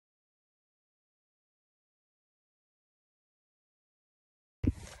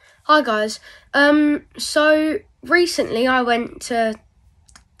Hi guys. So recently I went to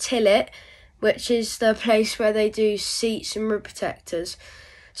Tillet, which is the place where they do seats and rib protectors.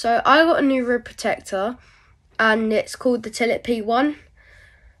 So I got a new rib protector and it's called the Tillet P1.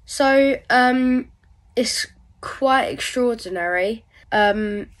 So it's quite extraordinary.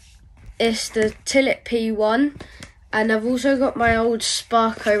 It's the Tillet P1 and I've also got my old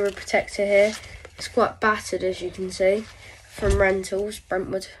Sparco rib protector here. It's quite battered, as you can see, from Rentals,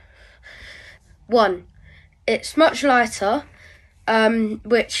 Brentwood. It's much lighter,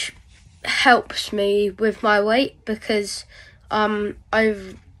 which helps me with my weight because I'm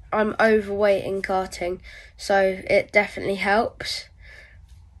overweight in karting, so it definitely helps.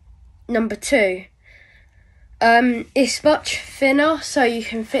 Number 2, it's much thinner, so you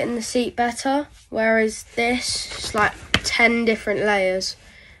can fit in the seat better, whereas this is like 10 different layers,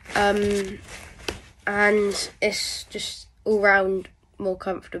 and it's just all round more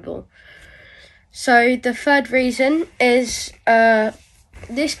comfortable. So the third reason is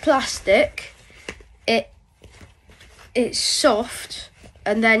this plastic, it's soft,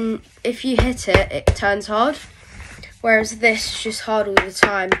 and then if you hit it, it turns hard, whereas this is just hard all the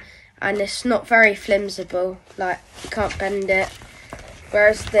time, and it's not very flimsible, like you can't bend it,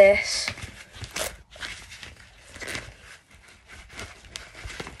 whereas this,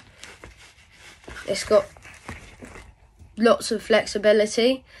 it's got lots of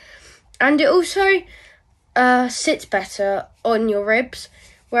flexibility. And it also sits better on your ribs,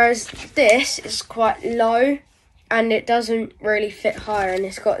 whereas this is quite low and it doesn't really fit higher, and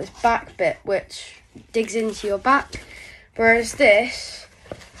it's got this back bit which digs into your back, whereas this,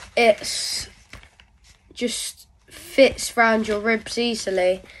 it's just fits round your ribs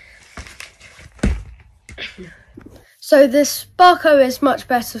easily. So the Sparco is much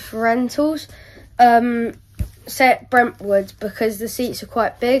better for rentals, say at Brentwood, because the seats are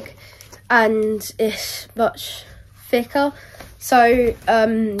quite big and it's much thicker, so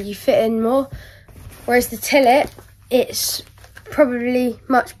you fit in more. Whereas the Tillet, it's probably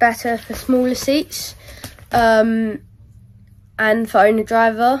much better for smaller seats and for owner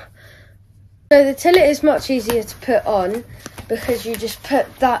driver. So the Tillet is much easier to put on because you just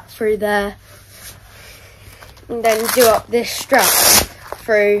put that through there and then do up this strap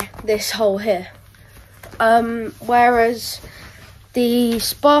through this hole here. Whereas the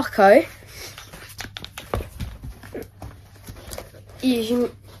Sparco,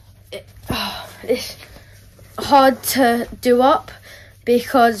 it's hard to do up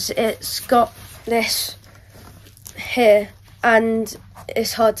because it's got this here and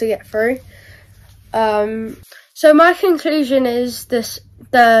it's hard to get through. So my conclusion is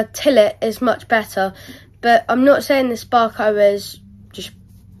the Tillet is much better, but I'm not saying the Sparco is just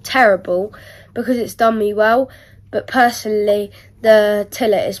terrible because it's done me well, but personally the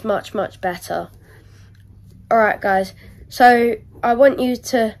Tillet is much better. Alright guys, so I want you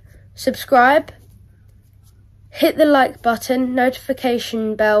to subscribe, hit the like button,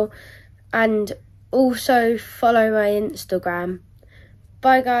 notification bell, and also follow my Instagram.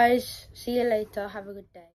 Bye guys, see you later, have a good day.